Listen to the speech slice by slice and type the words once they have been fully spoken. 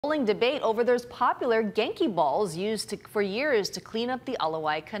rolling debate over those popular genki balls used for years to clean up the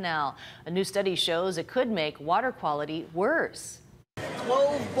Alawai Canal. A new study shows it could make water quality worse.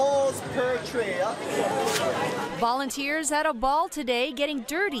 12 balls per tray. Volunteers had a ball today getting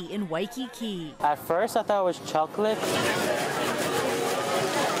dirty in Waikiki. At first, I thought it was chocolate.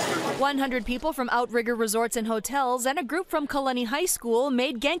 100 people from Outrigger Resorts and Hotels and a group from Kalani High School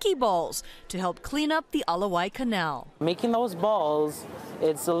made genki balls to help clean up the Alawai Canal. Making those balls,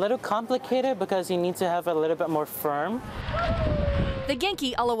 it's a little complicated because you need to have a little bit more firm. The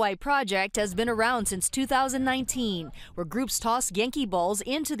Genki Alawai project has been around since 2019, where groups toss genki balls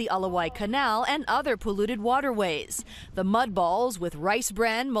into the Alawai Canal and other polluted waterways. The mud balls with rice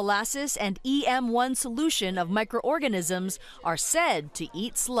bran, molasses, and EM1 solution of microorganisms are said to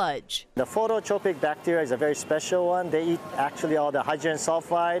eat sludge. The phototropic bacteria is a very special one. They eat actually all the hydrogen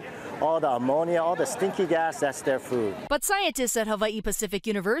sulfide, all the ammonia, all the stinky gas. That's their food. But scientists at Hawaii Pacific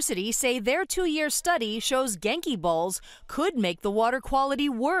University say their 2-year study shows genki balls could make the water quality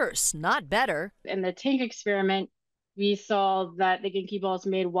worse, not better. In the tank experiment, we saw that the genki balls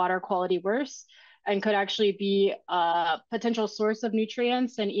made water quality worse and could actually be a potential source of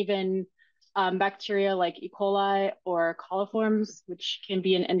nutrients and even bacteria like E. coli or coliforms, which can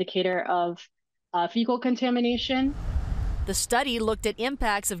be an indicator of fecal contamination. The study looked at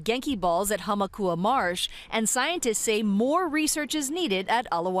impacts of genki balls at Hamakua Marsh, and scientists say more research is needed at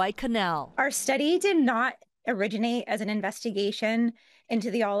Alawai Canal. Our study did not originate as an investigation into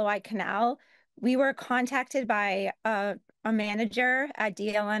the Alawai Canal. We were contacted by a manager at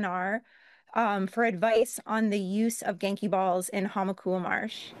DLNR for advice on the use of genki balls in Hamakua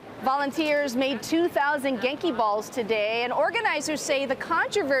Marsh. Volunteers made 2,000 genki balls today, and organizers say the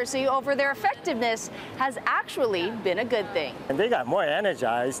controversy over their effectiveness has actually been a good thing. And they got more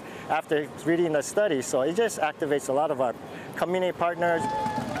energized after reading the study, so it just activates a lot of our community partners.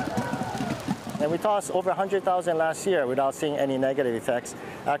 And we tossed over 100,000 last year without seeing any negative effects.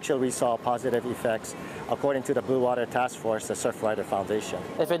 Actually, we saw positive effects according to the Blue Water Task Force, the Surfrider Foundation.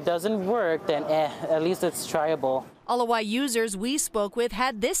 If it doesn't work, then at least it's tryable. Alawai users we spoke with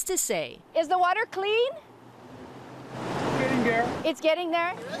had this to say. Is the water clean? Getting there. It's getting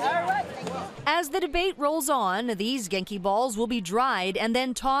there? All right. As the debate rolls on, these genki balls will be dried and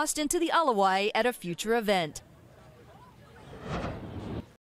then tossed into the Alawai at a future event.